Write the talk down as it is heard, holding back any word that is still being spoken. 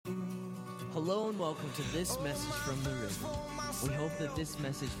Hello and welcome to this message from the river. We hope that this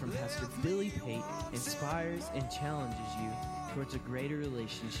message from Pastor Billy Pate inspires and challenges you towards a greater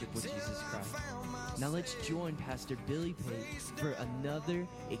relationship with Jesus Christ. Now let's join Pastor Billy Pate for another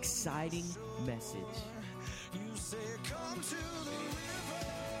exciting message. You say, come to the river.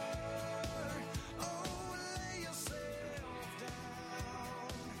 Oh, lay yourself down.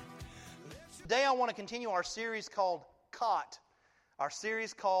 Today I want to continue our series called Caught.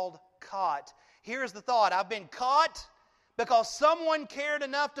 Caught. Here's the thought. I've been caught because someone cared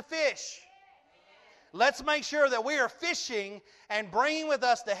enough to fish. Let's make sure that we are fishing and bringing with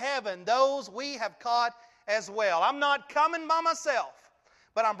us to heaven those we have caught as well. I'm not coming by myself,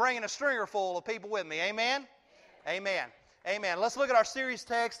 but I'm bringing a stringer full of people with me. Amen? Amen. Amen. Let's look at our series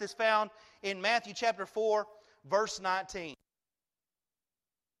text. It's found in Matthew chapter 4, verse 19.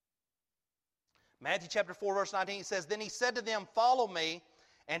 Matthew chapter 4, verse 19 says, Then he said to them, Follow me,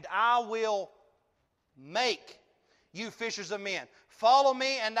 and I will make you fishers of men. Follow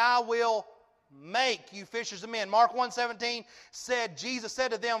me, and I will make you fishers of men. Mark 1:17 said, Jesus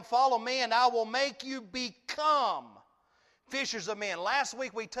said to them, Follow me, and I will make you become fishers of men. Last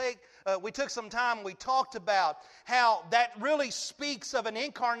week we took some time and we talked about how that really speaks of an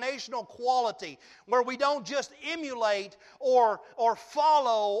incarnational quality where we don't just emulate or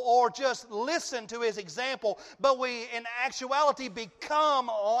follow or just listen to His example, but we in actuality become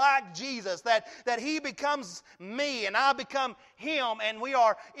like Jesus, that He becomes me and I become Him, and we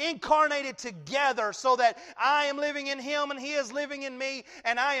are incarnated together so that I am living in Him and He is living in me,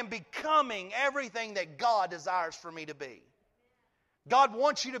 and I am becoming everything that God desires for me to be. God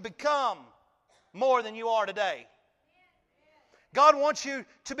wants you to become more than you are today. God wants you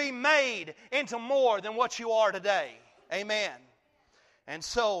to be made into more than what you are today. Amen. And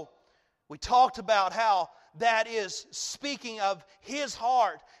so we talked about how that is speaking of His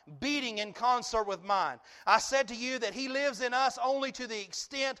heart beating in concert with mine. I said to you that He lives in us only to the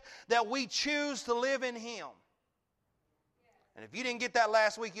extent that we choose to live in Him. And if you didn't get that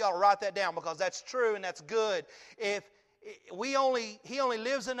last week, you ought to write that down, because that's true and that's good. He only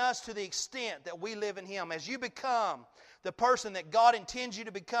lives in us to the extent that we live in Him. As you become the person that God intends you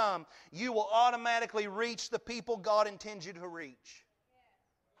to become, you will automatically reach the people God intends you to reach.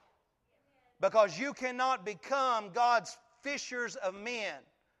 Because you cannot become God's fishers of men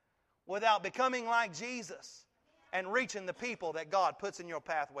without becoming like Jesus and reaching the people that God puts in your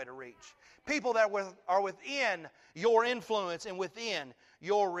pathway to reach. People that are within your influence and within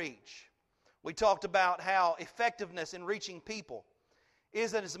your reach. We talked about how effectiveness in reaching people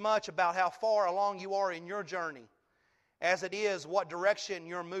isn't as much about how far along you are in your journey as it is what direction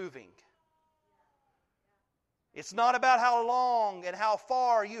you're moving. It's not about how long and how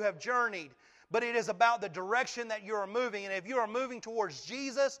far you have journeyed, but it is about the direction that you are moving. And if you are moving towards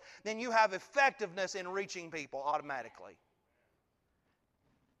Jesus, then you have effectiveness in reaching people automatically.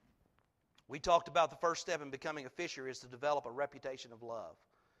 We talked about the first step in becoming a fisher is to develop a reputation of love.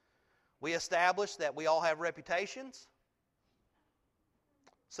 We established that we all have reputations.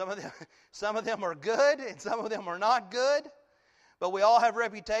 Some of them are good and some of them are not good. But we all have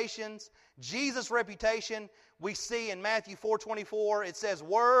reputations. Jesus' reputation, we see in Matthew 4:24, it says,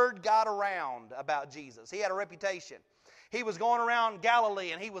 word got around about Jesus. He had a reputation. He was going around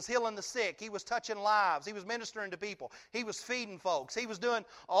Galilee and He was healing the sick. He was touching lives. He was ministering to people. He was feeding folks. He was doing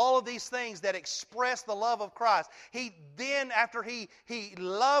all of these things that express the love of Christ. He then, after he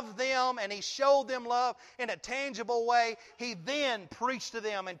loved them and He showed them love in a tangible way, He then preached to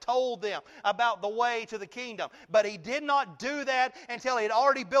them and told them about the way to the kingdom. But He did not do that until He had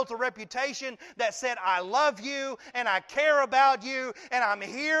already built a reputation that said, I love you and I care about you and I'm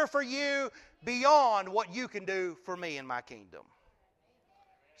here for you, beyond what you can do for me in my kingdom.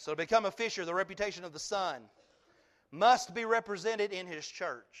 So to become a fisher, the reputation of the Son must be represented in His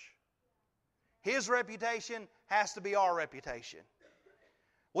church. His reputation has to be our reputation.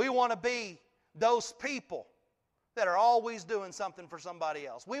 We want to be those people that are always doing something for somebody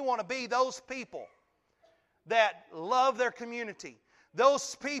else. We want to be those people that love their community.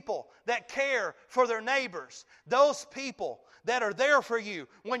 Those people that care for their neighbors. Those people that are there for you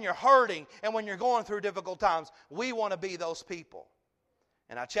when you're hurting and when you're going through difficult times. We want to be those people.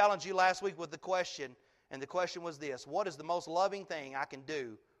 And I challenged you last week with the question, and the question was this: what is the most loving thing I can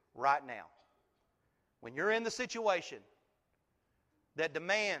do right now? When you're in the situation that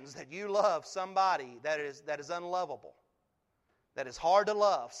demands that you love somebody that is unlovable, that is hard to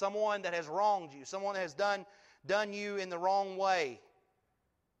love, someone that has wronged you, someone that has done you in the wrong way,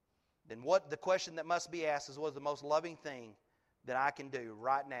 then what the question that must be asked is, what is the most loving thing that I can do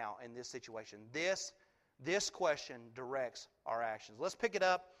right now in this situation? This question directs our actions. Let's pick it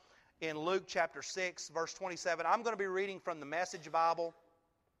up in Luke chapter 6, verse 27. I'm going to be reading from the Message Bible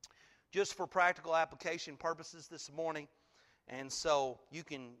just for practical application purposes this morning. And so you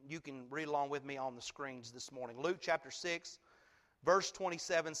can read along with me on the screens this morning. Luke chapter 6, verse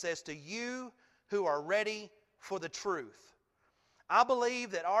 27 says, "To you who are ready for the truth." I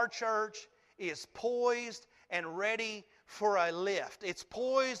believe that our church is poised and ready for a lift. It's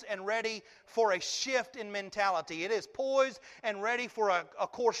poised and ready for a shift in mentality. It is poised and ready for a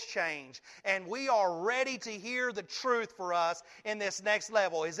course change. And we are ready to hear the truth for us in this next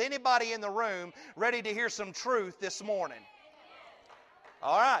level. Is anybody in the room ready to hear some truth this morning?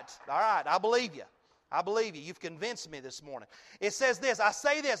 All right. I believe you. You've convinced me this morning. It says this, I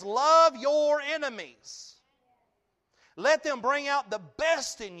say this, love your enemies. Let them bring out the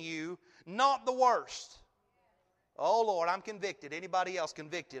best in you, not the worst. Oh, Lord, I'm convicted. Anybody else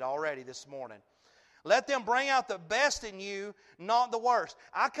convicted already this morning? Let them bring out the best in you, not the worst.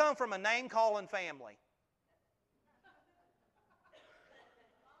 I come from a name-calling family.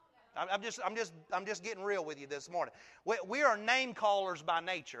 I'm just getting real with you this morning. We are name callers by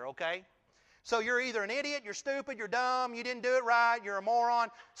nature, okay? So you're either an idiot, you're stupid, you're dumb, you didn't do it right, you're a moron,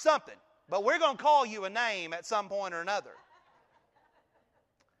 something. But we're going to call you a name at some point or another.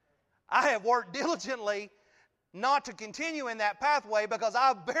 I have worked diligently not to continue in that pathway because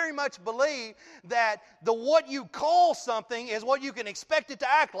I very much believe that what you call something is what you can expect it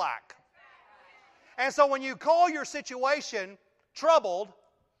to act like. And so when you call your situation troubled,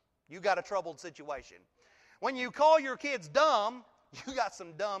 you got a troubled situation. When you call your kids dumb, you got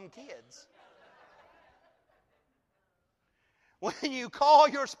some dumb kids. When you call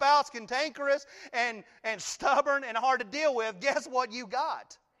your spouse cantankerous and stubborn and hard to deal with, guess what you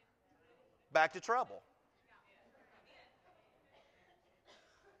got? Back to trouble.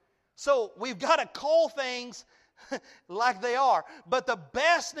 So we've got to call things like they are. But the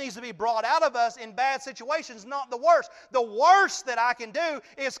best needs to be brought out of us in bad situations, not the worst. The worst that I can do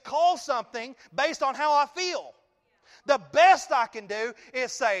is call something based on how I feel. The best I can do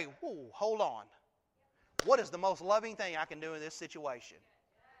is say, "Ooh, hold on. What is the most loving thing I can do in this situation?"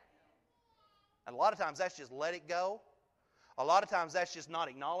 And a lot of times that's just let it go. A lot of times that's just not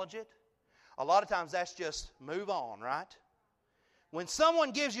acknowledge it. A lot of times that's just move on, right? When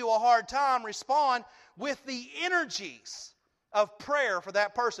someone gives you a hard time, respond with the energies of prayer for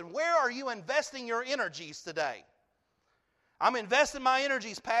that person. Where are you investing your energies today? I'm investing my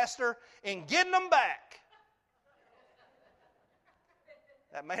energies, Pastor, in getting them back.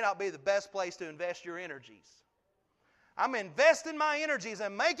 That may not be the best place to invest your energies. I'm investing my energies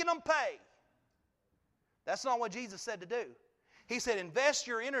in making them pay. That's not what Jesus said to do. He said, invest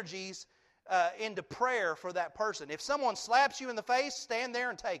your energies into prayer for that person. If someone slaps you in the face, stand there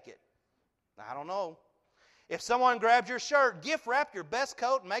and take it. I don't know. If someone grabs your shirt, gift wrap your best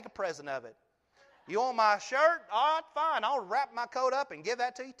coat and make a present of it. You want my shirt? All right, fine. I'll wrap my coat up and give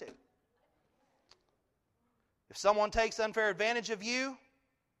that to you too. If someone takes unfair advantage of you,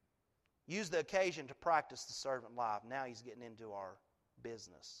 use the occasion to practice the servant life. Now he's getting into our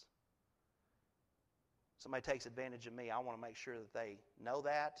business. Somebody takes advantage of me, I want to make sure that they know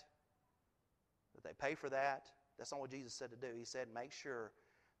that they pay for that. That's not what Jesus said to do. He said, make sure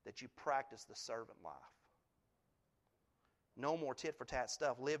that you practice the servant life. No more tit-for-tat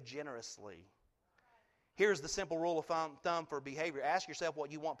stuff. Live generously. Here's the simple rule of thumb for behavior. Ask yourself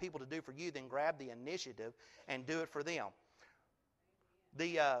what you want people to do for you, then grab the initiative and do it for them.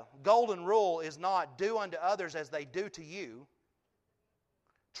 The golden rule is not do unto others as they do to you.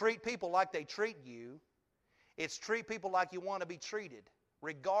 Treat people like they treat you. It's treat people like you want to be treated,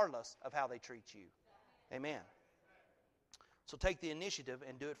 regardless of how they treat you. Amen. So take the initiative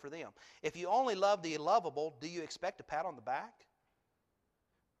and do it for them. If you only love the lovable, do you expect a pat on the back?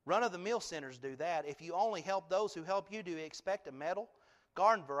 Run-of-the-mill centers do that. If you only help those who help you, do you expect a medal?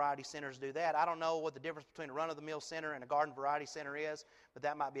 Garden variety centers do that. I don't know what the difference between a run-of-the-mill center and a garden variety center is, but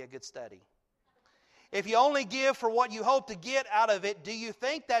that might be a good study. If you only give for what you hope to get out of it, do you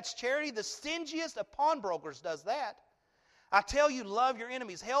think that's charity? The stingiest of pawnbrokers does that. I tell you, love your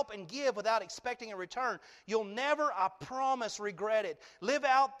enemies. Help and give without expecting a return. You'll never, I promise, regret it. Live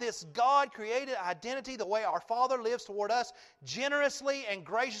out this God-created identity the way our Father lives toward us, generously and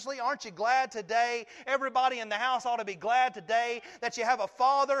graciously. Aren't you glad today? Everybody in the house ought to be glad today that you have a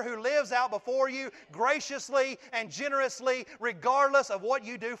Father who lives out before you graciously and generously, regardless of what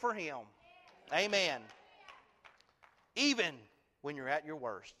you do for Him. Amen. Even when you're at your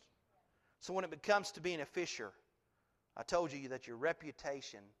worst. So when it comes to being a fisher, I told you that your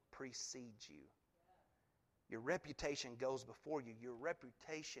reputation precedes you. Your reputation goes before you. Your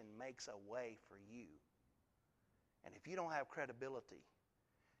reputation makes a way for you. And if you don't have credibility,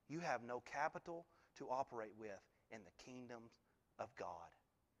 you have no capital to operate with in the kingdom of God.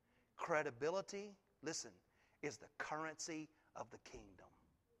 Credibility, listen, is the currency of the kingdom.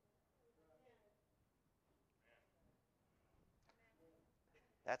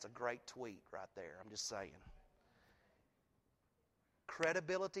 That's a great tweet right there. I'm just saying.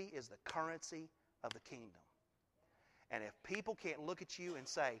 Credibility is the currency of the kingdom. And if people can't look at you and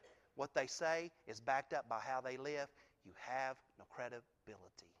say what they say is backed up by how they live, you have no credibility.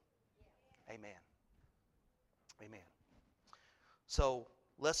 Amen. Amen. So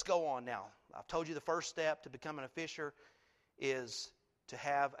let's go on now. I've told you the first step to becoming a fisher is to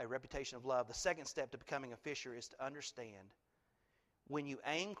have a reputation of love. The second step to becoming a fisher is to understand when you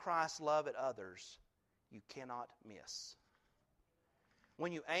aim Christ's love at others, you cannot miss.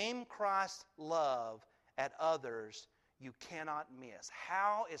 When you aim Christ's love at others, you cannot miss.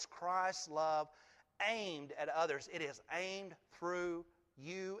 How is Christ's love aimed at others? It is aimed through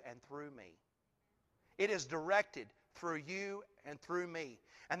you and through me. It is directed through you and through me.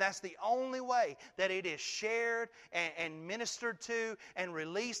 And that's the only way that it is shared and ministered to and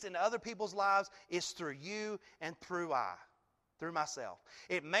released into other people's lives is through you and through myself.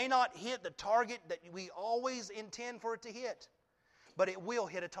 It may not hit the target that we always intend for it to hit, but it will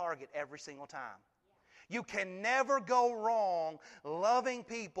hit a target every single time. You can never go wrong loving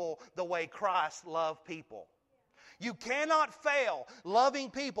people the way Christ loved people. You cannot fail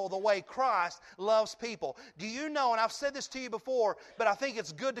loving people the way Christ loves people. Do you know, and I've said this to you before, but I think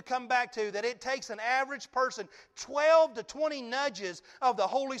it's good to come back to, that it takes an average person 12 to 20 nudges of the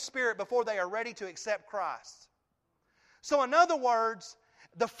Holy Spirit before they are ready to accept Christ. So in other words,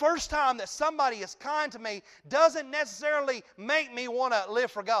 the first time that somebody is kind to me doesn't necessarily make me want to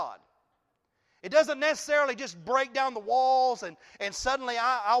live for God. It doesn't necessarily just break down the walls and suddenly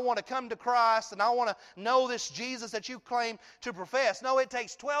I want to come to Christ and I want to know this Jesus that you claim to profess. No, it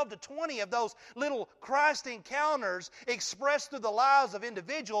takes 12 to 20 of those little Christ encounters expressed through the lives of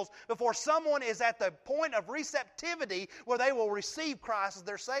individuals before someone is at the point of receptivity where they will receive Christ as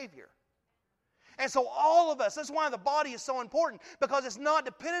their Savior. And so all of us, that's why the body is so important, because it's not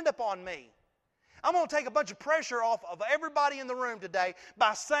dependent upon me. I'm going to take a bunch of pressure off of everybody in the room today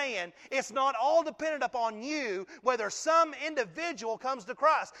by saying it's not all dependent upon you whether some individual comes to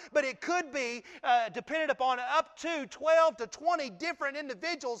Christ. But it could be dependent upon up to 12 to 20 different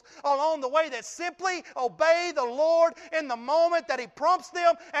individuals along the way that simply obey the Lord in the moment that He prompts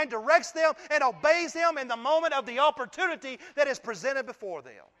them and directs them and obeys Him in the moment of the opportunity that is presented before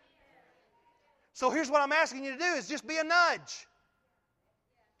them. So here's what I'm asking you to do is just be a nudge.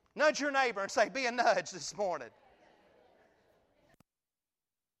 Nudge your neighbor and say, be a nudge this morning.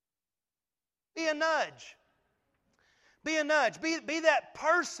 Be a nudge. Be a nudge. Be that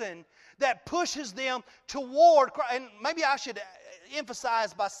person that pushes them toward Christ. And maybe I should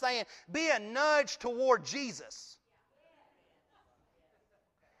emphasize by saying, be a nudge toward Jesus.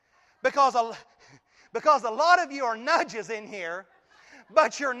 Because a lot of you are nudges in here,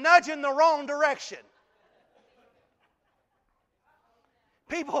 but you're nudging the wrong direction.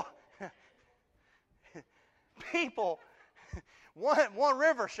 People want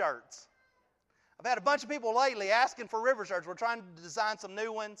river shirts. I've had a bunch of people lately asking for river shirts. We're trying to design some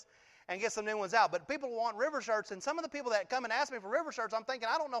new ones and get some new ones out. But people want river shirts, and some of the people that come and ask me for river shirts, I'm thinking,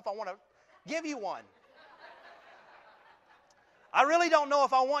 I don't know if I want to give you one. I really don't know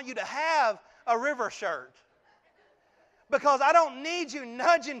if I want you to have a river shirt. Because I don't need you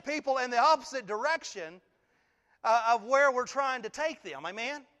nudging people in the opposite direction of where we're trying to take them.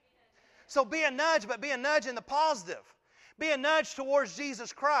 Amen? So be a nudge, but be a nudge in the positive. Be a nudge towards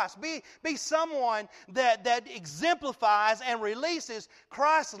Jesus Christ. Be someone that exemplifies and releases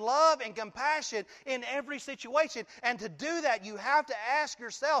Christ's love and compassion in every situation. And to do that, you have to ask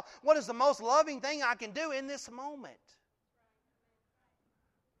yourself, what is the most loving thing I can do in this moment?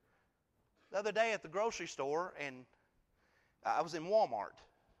 The other day at the grocery store, and I was in Walmart.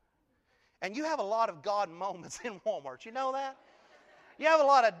 And you have a lot of God moments in Walmart. You know that? You have a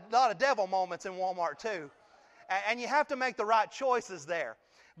lot of devil moments in Walmart too. And you have to make the right choices there.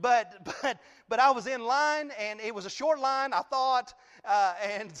 But I was in line, and it was a short line, I thought.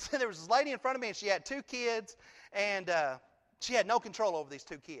 And there was this lady in front of me, and she had 2 kids. And she had no control over these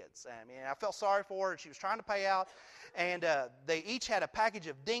 2 kids. I mean, I felt sorry for her, and she was trying to pay out. And they each had a package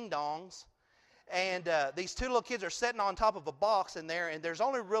of ding-dongs. And these 2 little kids are sitting on top of a box in there, and there's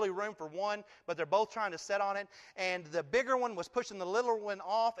only really room for one, but they're both trying to sit on it. And the bigger one was pushing the little one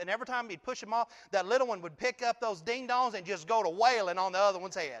off, and every time he'd push him off, that little one would pick up those ding-dongs and just go to wailing on the other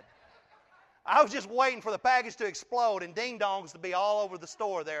one's head. I was just waiting for the package to explode and ding-dongs to be all over the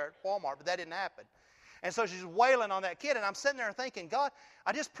store there at Walmart, but that didn't happen. And so she's wailing on that kid, and I'm sitting there thinking, God,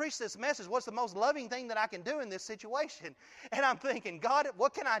 I just preached this message. What's the most loving thing that I can do in this situation? And I'm thinking, God,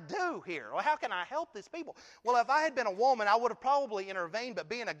 what can I do here? Well, how can I help these people? Well, if I had been a woman, I would have probably intervened, but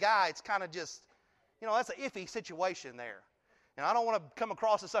being a guy, it's kind of just, that's an iffy situation there. And I don't want to come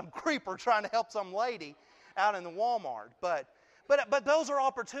across as some creeper trying to help some lady out in the Walmart. But those are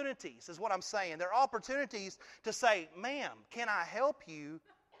opportunities, is what I'm saying. They're opportunities to say, ma'am, can I help you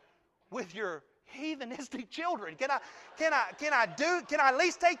with your heathenistic children? Can I at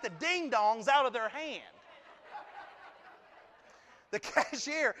least take the ding-dongs out of their hand? The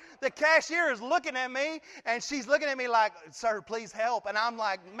cashier is looking at me, and she's looking at me like, sir, please help. And I'm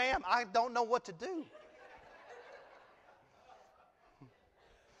like, ma'am, I don't know what to do.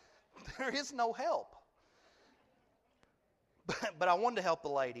 There is no help. But I wanted to help the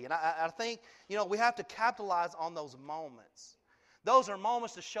lady. And I think, we have to capitalize on those moments. Those are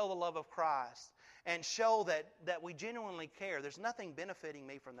moments to show the love of Christ and show that we genuinely care. There's nothing benefiting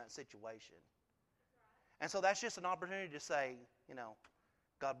me from that situation. And so that's just an opportunity to say,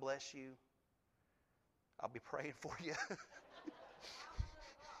 God bless you. I'll be praying for you.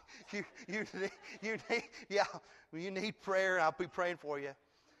 You need prayer, and I'll be praying for you.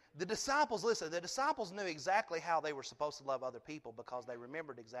 The disciples knew exactly how they were supposed to love other people because they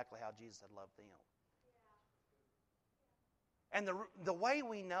remembered exactly how Jesus had loved them. And the way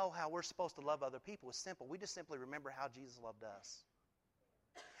we know how we're supposed to love other people is simple. We just simply remember how Jesus loved us.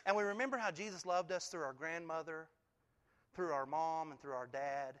 And we remember how Jesus loved us through our grandmother, through our mom, and through our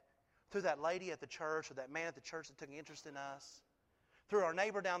dad, through that lady at the church or that man at the church that took interest in us, through our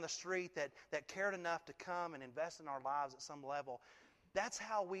neighbor down the street that cared enough to come and invest in our lives at some level. That's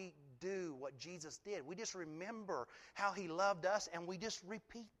how we do what Jesus did. We just remember how He loved us, and we just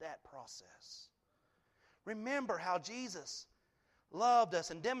repeat that process. Remember how Jesus loved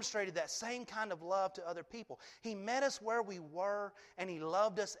us and demonstrated that same kind of love to other people. He met us where we were, and He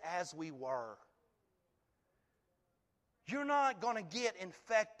loved us as we were. You're not going to get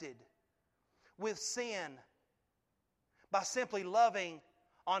infected with sin by simply loving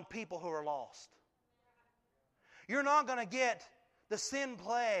on people who are lost. You're not going to get the sin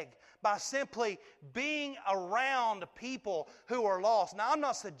plague by simply being around people who are lost. Now, I'm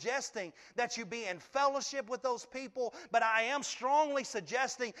not suggesting that you be in fellowship with those people, but I am strongly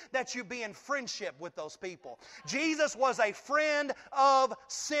suggesting that you be in friendship with those people. Jesus was a friend of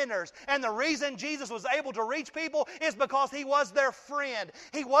sinners, and the reason Jesus was able to reach people is because He was their friend.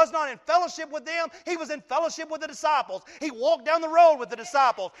 He was not in fellowship with them. He was in fellowship with the disciples. He walked down the road with the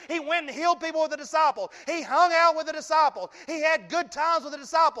disciples. He went and healed people with the disciples. He hung out with the disciples. He had good times with the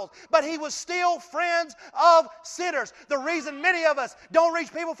disciples. But He was still friends of sinners. The reason many of us don't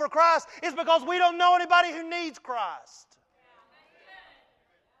reach people for Christ is because we don't know anybody who needs Christ.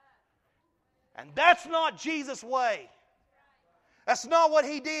 And that's not Jesus' way. That's not what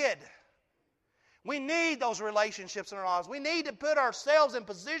He did. We need those relationships in our lives. We need to put ourselves in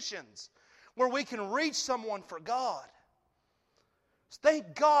positions where we can reach someone for God.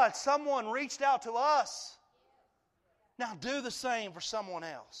 Thank God someone reached out to us. Now do the same for someone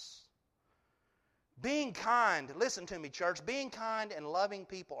else. Being kind, listen to me, church, being kind and loving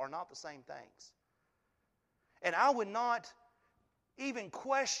people are not the same things. And I would not even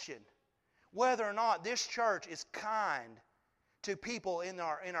question whether or not this church is kind to people in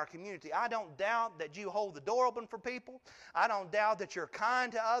our community. I don't doubt that you hold the door open for people. I don't doubt that you're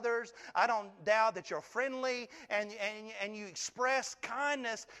kind to others. I don't doubt that you're friendly and you express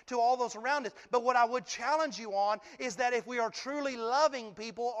kindness to all those around us. But what I would challenge you on is that if we are truly loving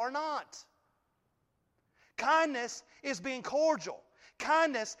people or not. Kindness is being cordial.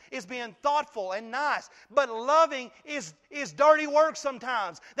 Kindness is being thoughtful and nice. But loving is dirty work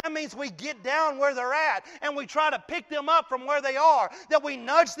sometimes. That means we get down where they're at and we try to pick them up from where they are. That we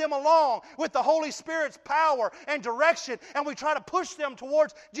nudge them along with the Holy Spirit's power and direction, and we try to push them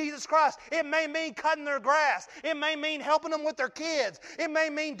towards Jesus Christ. It may mean cutting their grass. It may mean helping them with their kids. It may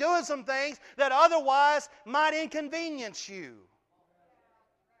mean doing some things that otherwise might inconvenience you.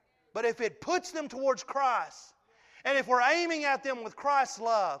 But if it puts them towards Christ, and if we're aiming at them with Christ's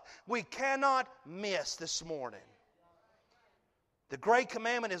love, we cannot miss this morning. The great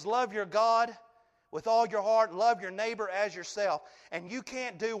commandment is love your God with all your heart, love your neighbor as yourself. And you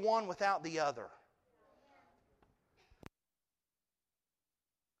can't do one without the other.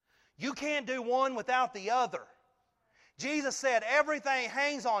 You can't do one without the other. Jesus said everything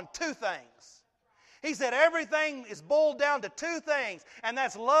hangs on two things. He said everything is boiled down to two things, and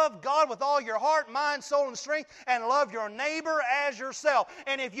that's love God with all your heart, mind, soul, and strength, and love your neighbor as yourself.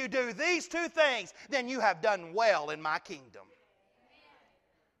 And if you do these two things, then you have done well in my kingdom.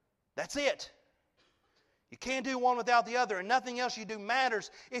 That's it. You can't do one without the other, and nothing else you do matters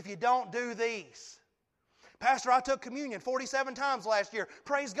if you don't do these. Pastor, I took communion 47 times last year.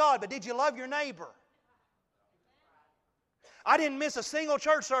 Praise God, but did you love your neighbor? I didn't miss a single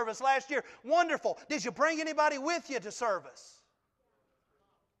church service last year. Wonderful. Did you bring anybody with you to service?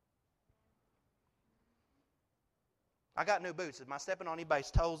 I got new boots. Am I stepping on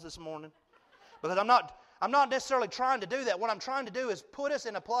anybody's toes this morning? Because I'm not necessarily trying to do that. What I'm trying to do is put us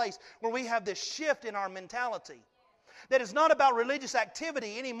in a place where we have this shift in our mentality. That it's not about religious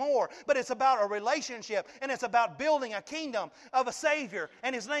activity anymore, but it's about a relationship, and it's about building a kingdom of a Savior,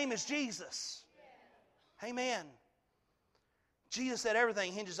 and His name is Jesus. Amen. Jesus said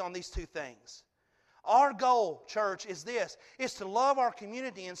everything hinges on these two things. Our goal, church, is this, is to love our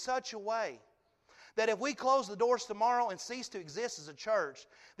community in such a way that if we close the doors tomorrow and cease to exist as a church,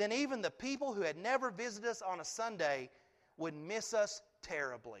 then even the people who had never visited us on a Sunday would miss us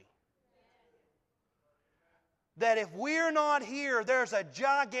terribly. That if we're not here, there's a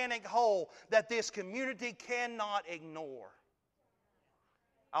gigantic hole that this community cannot ignore.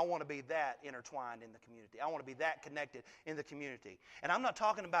 I want to be that intertwined in the community. I want to be that connected in the community. And I'm not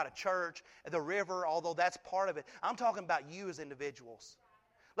talking about a church, the river, although that's part of it. I'm talking about you as individuals.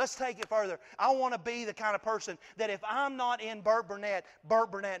 Let's take it further. I want to be the kind of person that if I'm not in Burt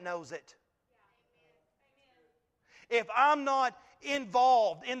Burnett knows it. If I'm not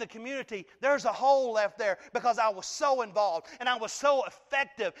involved in the community, there's a hole left there because I was so involved and I was so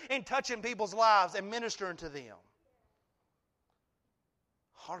effective in touching people's lives and ministering to them.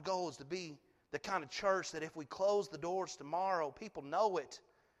 Our goal is to be the kind of church that if we close the doors tomorrow, people know it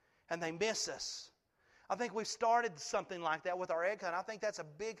and they miss us. I think we've started something like that with our egg hunt. I think that's a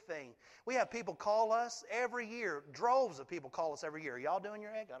big thing. We have people call us every year. Droves of people call us every year. Y'all doing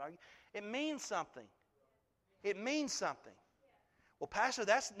your egg hunt? Are you? It means something. It means something. Well, Pastor,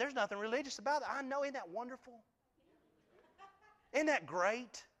 there's nothing religious about it. I know. Isn't that wonderful? Isn't that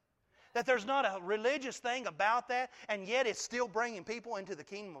great? That there's not a religious thing about that, and yet it's still bringing people into the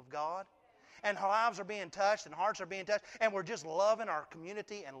kingdom of God. And lives are being touched, and hearts are being touched, and we're just loving our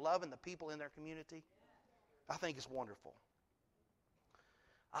community and loving the people in their community. I think it's wonderful.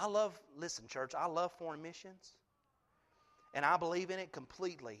 Listen, church, I love foreign missions, and I believe in it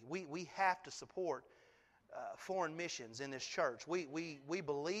completely. We have to support foreign missions in this church. We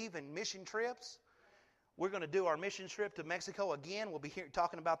believe in mission trips. We're going to do our mission trip to Mexico again. We'll be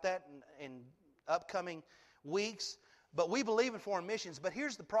talking about that in upcoming weeks. But we believe in foreign missions. But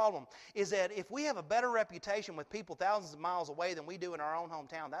here's the problem, is that if we have a better reputation with people thousands of miles away than we do in our own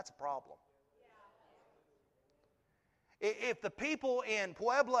hometown, that's a problem. If the people in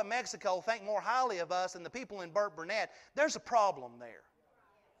Puebla, Mexico think more highly of us than the people in Burt Burnett, there's a problem there.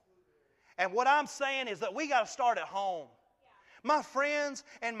 And what I'm saying is that we got to start at home. My friends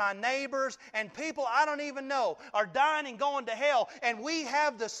and my neighbors and people I don't even know are dying and going to hell. And we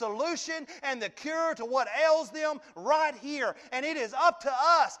have the solution and the cure to what ails them right here. And it is up to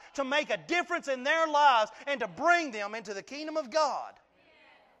us to make a difference in their lives and to bring them into the kingdom of God.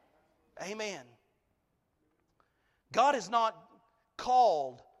 Amen. God has not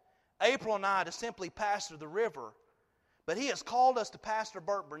called April and I to simply pastor the river, but He has called us to pastor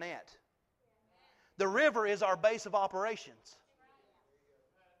Burt Burnett. The river is our base of operations.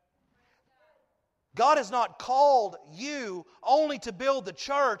 God has not called you only to build the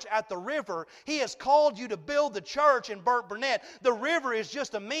church at the river. He has called you to build the church in Burt Burnett. The river is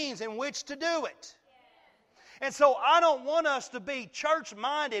just a means in which to do it. And so I don't want us to be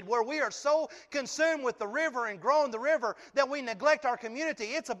church-minded where we are so consumed with the river and growing the river that we neglect our community.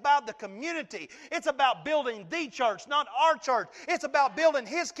 It's about the community. It's about building the church, not our church. It's about building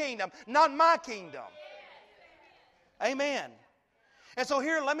His kingdom, not my kingdom. Amen. And so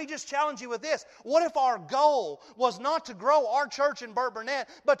here, let me just challenge you with this. What if our goal was not to grow our church in Burt Burnett,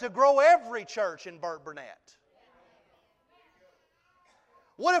 but to grow every church in Burt Burnett?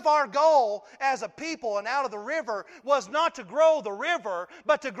 What if our goal as a people and out of the river was not to grow the river,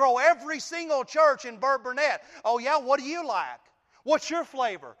 but to grow every single church in Burt Burnett? Oh yeah, what do you like? What's your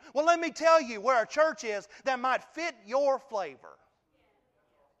flavor? Well, let me tell you where a church is that might fit your flavor.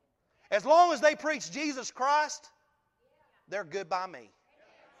 As long as they preach Jesus Christ, they're good by me.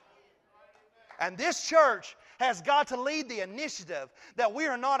 And this church has got to lead the initiative that we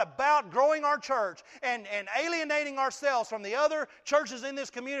are not about growing our church and alienating ourselves from the other churches in this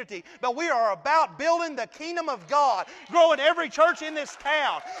community, but we are about building the kingdom of God, growing every church in this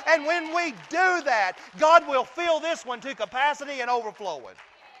town. And when we do that, God will fill this one to capacity and overflowing.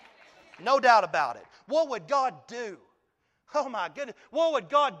 No doubt about it. What would God do? Oh my goodness. What would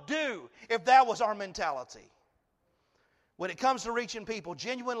God do if that was our mentality? When it comes to reaching people,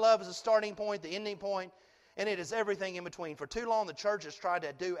 genuine love is the starting point, the ending point. and it is everything in between. For too long, the church has tried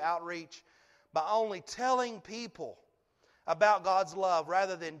to do outreach by only telling people about God's love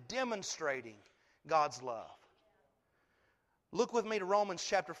rather than demonstrating God's love. Look with me to Romans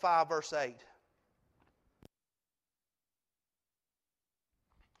chapter 5, verse 8.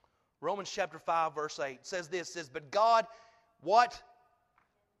 Romans chapter 5, verse 8 says this, says, but God, what?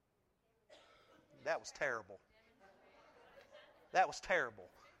 That was terrible. That was terrible.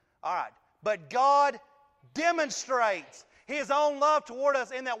 All right. But God demonstrates His own love toward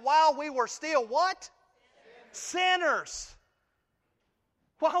us in that while we were still what? Sinners.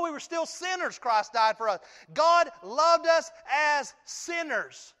 While we were still sinners, Christ died for us. God loved us as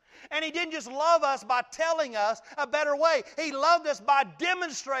sinners. And He didn't just love us by telling us a better way. He loved us by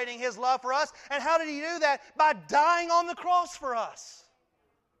demonstrating His love for us. And how did He do that? By dying on the cross for us.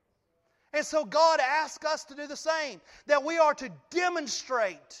 And so God asks us to do the same. That we are to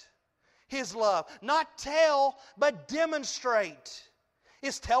demonstrate His love. Not tell, but demonstrate.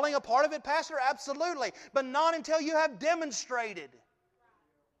 Is telling a part of it, Pastor? Absolutely. But not until you have demonstrated.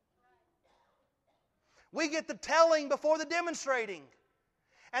 We get the telling before the demonstrating.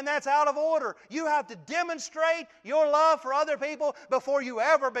 And that's out of order. You have to demonstrate your love for other people before you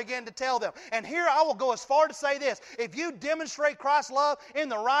ever begin to tell them. And here I will go as far to say this. If you demonstrate Christ's love in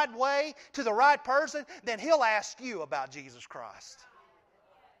the right way to the right person, then He'll ask you about Jesus Christ.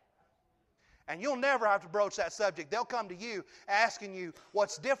 And you'll never have to broach that subject. They'll come to you asking you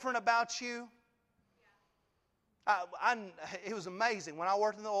what's different about you. It was amazing when I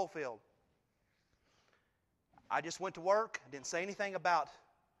worked in the oil field. I just went to work. I didn't say anything about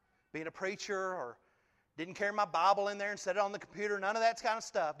being a preacher or didn't carry my Bible in there and set it on the computer. None of that kind of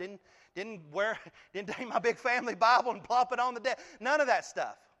stuff. Didn't take my big family Bible and plop it on the desk. None of that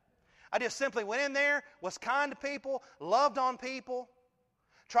stuff. I just simply went in there, was kind to people, loved on people,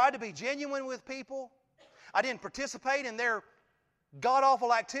 tried to be genuine with people. I didn't participate in their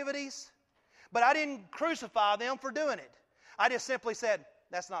god-awful activities, but I didn't crucify them for doing it. I just simply said,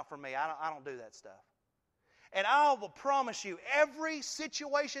 that's not for me. I don't do that stuff. And I will promise you, every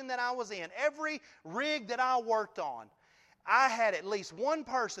situation that I was in, every rig that I worked on, I had at least one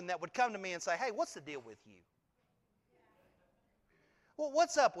person that would come to me and say, hey, what's the deal with you? Well,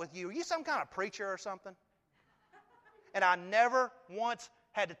 what's up with you? Are you some kind of preacher or something? And I never once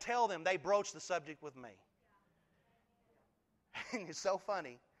had to tell them they broached the subject with me. And it's so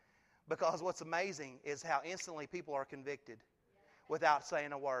funny because what's amazing is how instantly people are convicted without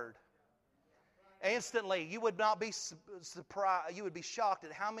saying a word. Instantly, you would not be surprised, you would be shocked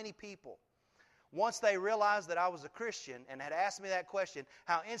at how many people, once they realized that I was a Christian and had asked me that question,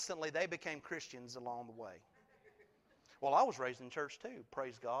 how instantly they became Christians along the way. Well, I was raised in church too,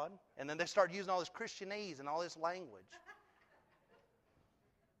 praise God. And then they started using all this Christianese and all this language.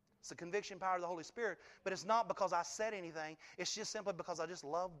 It's the conviction power of the Holy Spirit, but it's not because I said anything. It's just simply because I just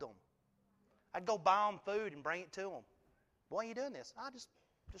loved them. I'd go buy them food and bring it to them. Why are you doing this? I just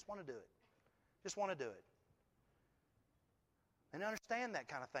want to do it. Just want to do it. And understand that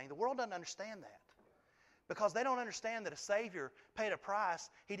kind of thing. The world doesn't understand that. Because they don't understand that a Savior paid a price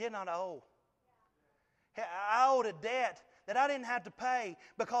He did not owe. I owed a debt that I didn't have to pay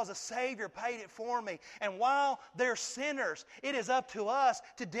because a Savior paid it for me. And while they're sinners, it is up to us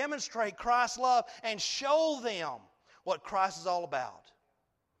to demonstrate Christ's love and show them what Christ is all about.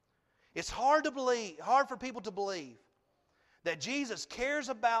 It's hard for people to believe that Jesus cares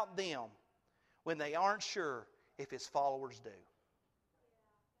about them when they aren't sure if His followers do.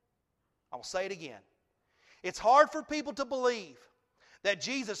 I will say it again. It's hard for people to believe that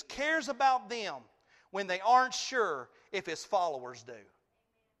Jesus cares about them when they aren't sure if His followers do.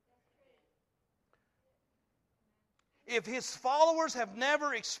 If His followers have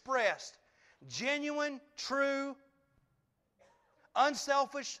never expressed genuine, true,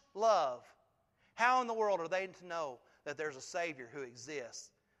 unselfish love, how in the world are they to know that there's a Savior who exists,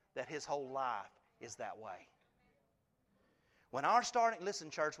 that His whole life is that way? Listen,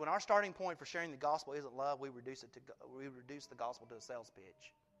 church, when our starting point for sharing the gospel isn't love, we reduce the gospel to a sales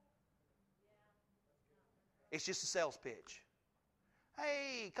pitch. It's just a sales pitch.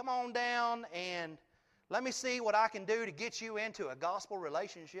 Hey, come on down and let me see what I can do to get you into a gospel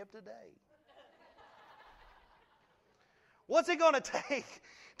relationship today. What's it going to take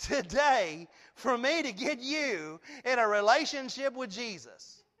today for me to get you in a relationship with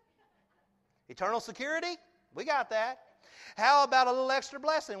Jesus? Eternal security? We got that. How about a little extra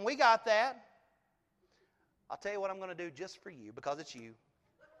blessing? We got that. I'll tell you what I'm going to do just for you, because it's you.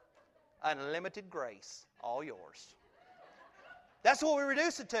 Unlimited grace, all yours. That's what we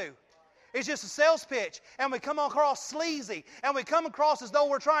reduce it to. It's just a sales pitch, and we come across sleazy, and we come across as though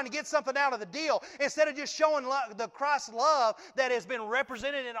we're trying to get something out of the deal, instead of just showing the Christ's love that has been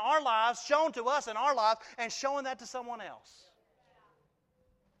represented in our lives, shown to us in our lives, and showing that to someone else.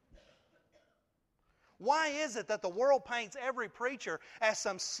 Why is it that the world paints every preacher as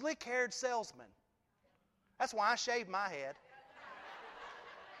some slick-haired salesman? That's why I shaved my head.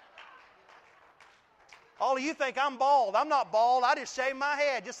 All of you think I'm bald. I'm not bald. I just shaved my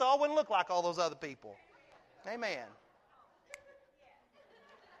head just so I wouldn't look like all those other people. Amen.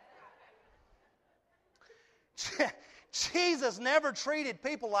 Jesus never treated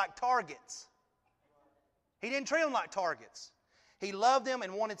people like targets. He didn't treat them like targets. He loved them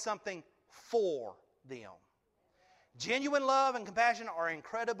and wanted something for them. Genuine love and compassion are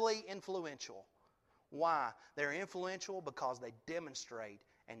incredibly influential. Why? They're influential because they demonstrate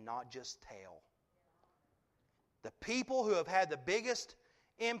and not just tell. The people who have had the biggest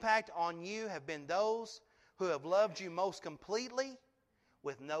impact on you have been those who have loved you most completely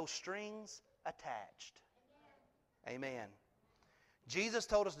with no strings attached. Amen. Jesus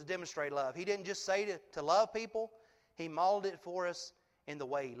told us to demonstrate love. He didn't just say to love people. He modeled it for us in the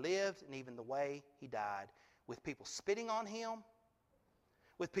way He lived and even the way He died. With people spitting on Him,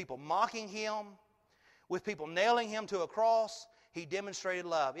 with people mocking Him, with people nailing Him to a cross, He demonstrated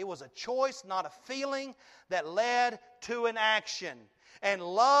love. It was a choice, not a feeling, that led to an action. And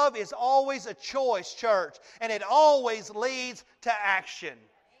love is always a choice, church, and it always leads to action.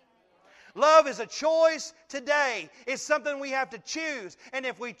 Love is a choice today. It's something we have to choose. And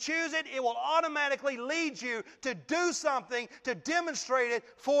if we choose it, it will automatically lead you to do something to demonstrate it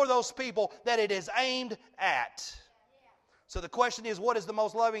for those people that it is aimed at. So the question is, what is the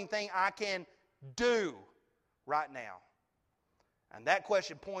most loving thing I can do right now? And that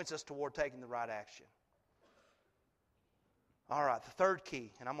question points us toward taking the right action. All right, the third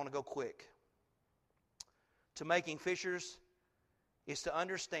key, and I'm going to go quick, to making fishers is to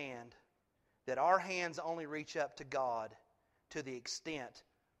understand that our hands only reach up to God to the extent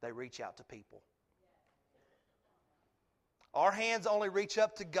they reach out to people. Our hands only reach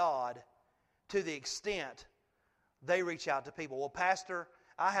up to God to the extent they reach out to people. Well, Pastor,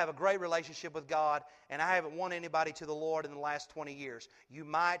 I have a great relationship with God, and I haven't won anybody to the Lord in the last 20 years. You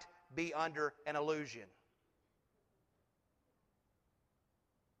might be under an illusion.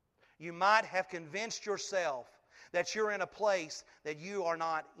 You might have convinced yourself that you're in a place that you are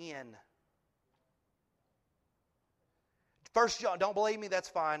not in. 1 John, don't believe me? That's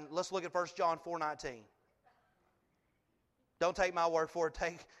fine. Let's look at 1 John 4:19. Don't take my word for it.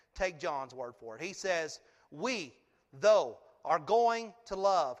 Take John's word for it. He says, we, though, are going to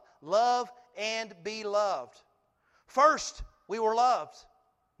love and be loved. First, we were loved.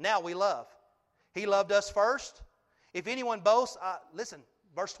 Now we love. He loved us first. If anyone boasts, listen,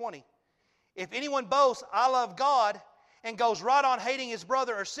 verse 20. If anyone boasts, I love God, and goes right on hating his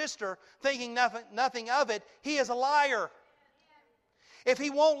brother or sister, thinking nothing of it, he is a liar. If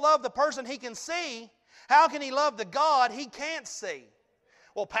he won't love the person he can see, how can he love the God he can't see?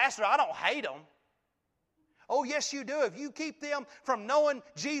 Well, Pastor, I don't hate them. Oh, yes, you do. If you keep them from knowing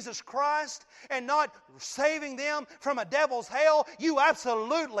Jesus Christ and not saving them from a devil's hell, you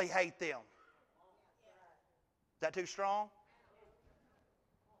absolutely hate them. Is that too strong?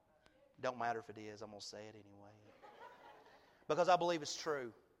 Don't matter if it is. I'm going to say it anyway. Because I believe it's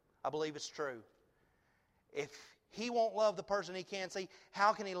true. I believe it's true. If he won't love the person he can't see,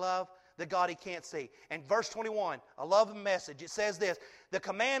 how can he love the God he can't see? And verse 21, I love the message. It says this, the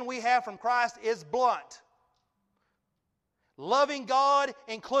command we have from Christ is blunt. Loving God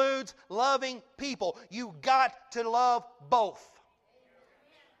includes loving people. You've got to love both.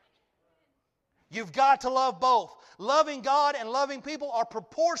 You've got to love both. Loving God and loving people are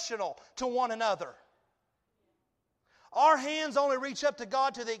proportional to one another. Our hands only reach up to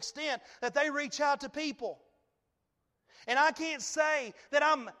God to the extent that they reach out to people. And I can't say that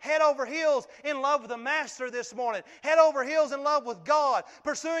I'm head over heels in love with the Master this morning, head over heels in love with God,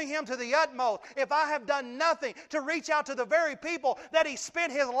 pursuing Him to the utmost, if I have done nothing to reach out to the very people that He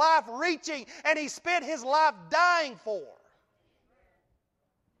spent His life reaching and He spent His life dying for.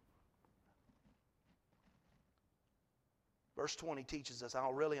 Verse 20 teaches us,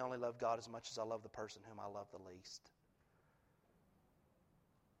 I'll really only love God as much as I love the person whom I love the least.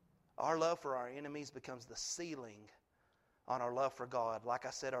 Our love for our enemies becomes the ceiling on our love for God. Like I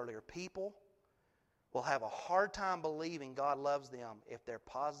said earlier, people will have a hard time believing God loves them if they're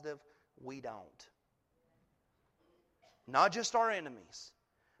positive we don't. Not just our enemies,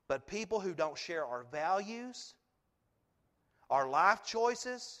 but people who don't share our values, our life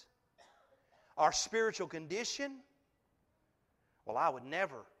choices, our spiritual condition. Well, I would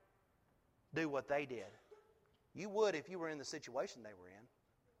never do what they did. You would if you were in the situation they were in.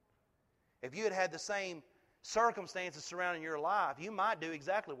 If you had had the same circumstances surrounding your life, you might do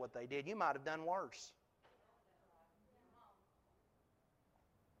exactly what they did. You might have done worse.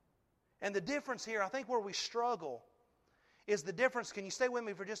 And the difference here, I think where we struggle, is the difference. Can you stay with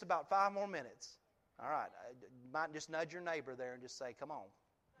me for just about 5 more minutes? All right. You might just nudge your neighbor there and just say, come on,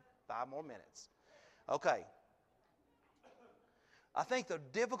 5 more minutes. Okay. I think the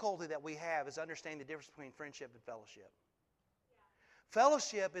difficulty that we have is understanding the difference between friendship and fellowship.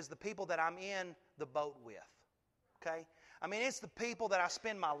 Fellowship is the people that I'm in the boat with. Okay? I mean, it's the people that I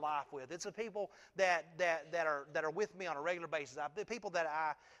spend my life with. It's the people that are with me on a regular basis. The people that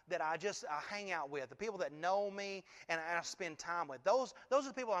I hang out with. The people that know me and I spend time with. Those are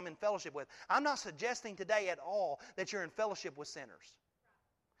the people I'm in fellowship with. I'm not suggesting today at all that you're in fellowship with sinners.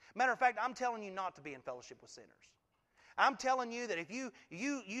 Matter of fact, I'm telling you not to be in fellowship with sinners. I'm telling you that if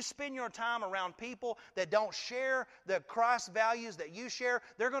you spend your time around people that don't share the Christ values that you share,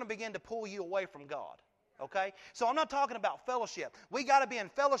 they're going to begin to pull you away from God. Okay? So I'm not talking about fellowship. We got to be in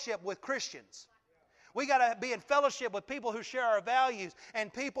fellowship with Christians. We got to be in fellowship with people who share our values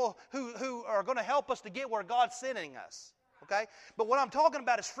and people who are going to help us to get where God's sending us. Okay? But what I'm talking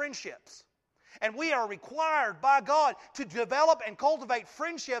about is friendships. And we are required by God to develop and cultivate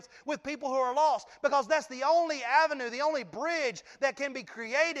friendships with people who are lost, because that's the only avenue, the only bridge that can be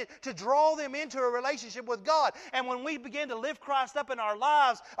created to draw them into a relationship with God. And when we begin to lift Christ up in our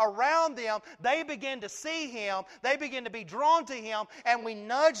lives around them, they begin to see Him, they begin to be drawn to Him, and we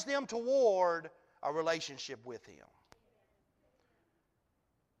nudge them toward a relationship with Him.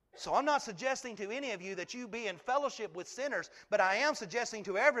 So I'm not suggesting to any of you that you be in fellowship with sinners, but I am suggesting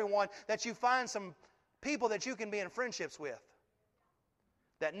to everyone that you find some people that you can be in friendships with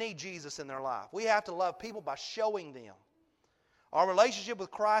that need Jesus in their life. We have to love people by showing them. Our relationship with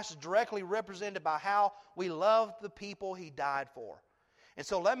Christ is directly represented by how we love the people He died for. And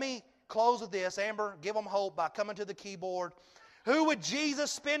so let me close with this. Amber, give them hope by coming to the keyboard. Who would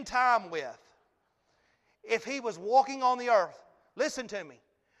Jesus spend time with if He was walking on the earth? Listen to me.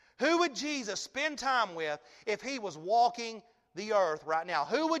 Who would Jesus spend time with if He was walking the earth right now?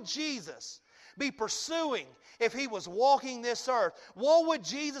 Who would Jesus be pursuing if He was walking this earth? What would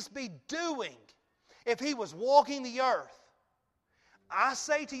Jesus be doing if He was walking the earth? I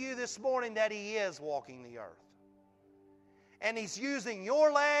say to you this morning that He is walking the earth. And He's using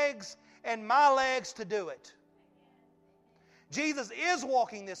your legs and my legs to do it. Jesus is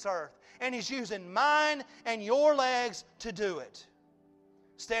walking this earth, and He's using mine and your legs to do it.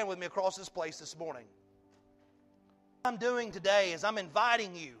 Stand with me across this place this morning. What I'm doing today is I'm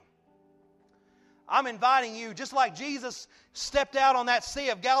inviting you. I'm inviting you, just like Jesus stepped out on that Sea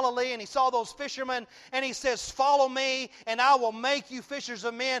of Galilee and He saw those fishermen and He says, follow me and I will make you fishers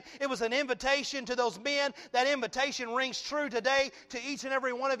of men. It was an invitation to those men. That invitation rings true today to each and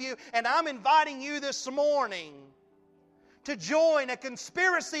every one of you. And I'm inviting you this morning to join a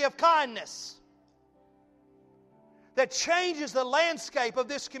conspiracy of kindness that changes the landscape of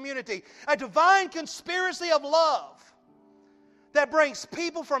this community. A divine conspiracy of love that brings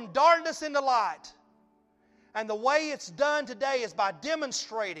people from darkness into light. And the way it's done today is by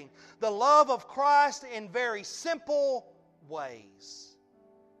demonstrating the love of Christ in very simple ways.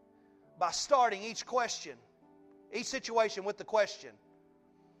 By starting each situation with the question,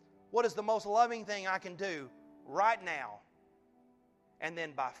 what is the most loving thing I can do right now? And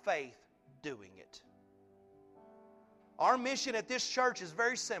then by faith, doing it. Our mission at this church is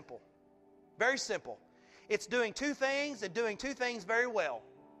very simple. Very simple. It's doing two things and doing two things very well.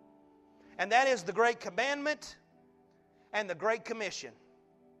 And that is the Great Commandment and the Great Commission.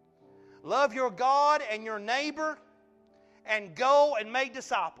 Love your God and your neighbor and go and make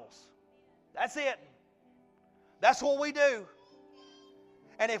disciples. That's it. That's what we do.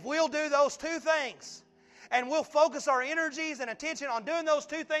 And if we'll do those two things and we'll focus our energies and attention on doing those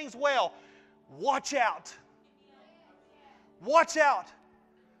two things well, watch out. Watch out.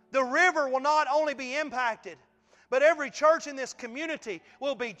 The river will not only be impacted, but every church in this community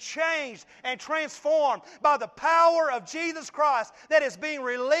will be changed and transformed by the power of Jesus Christ that is being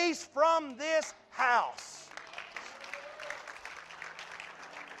released from this house.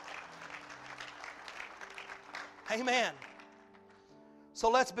 Amen.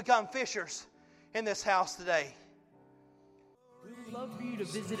 So let's become fishers in this house today. We would love for you to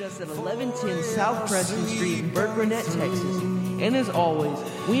visit us at 1110 South Preston Street in Burkburnett, Texas. And as always,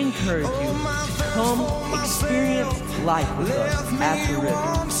 we encourage you to come experience life with us at the river.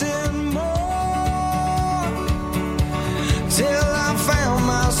 Till I found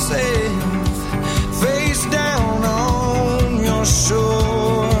my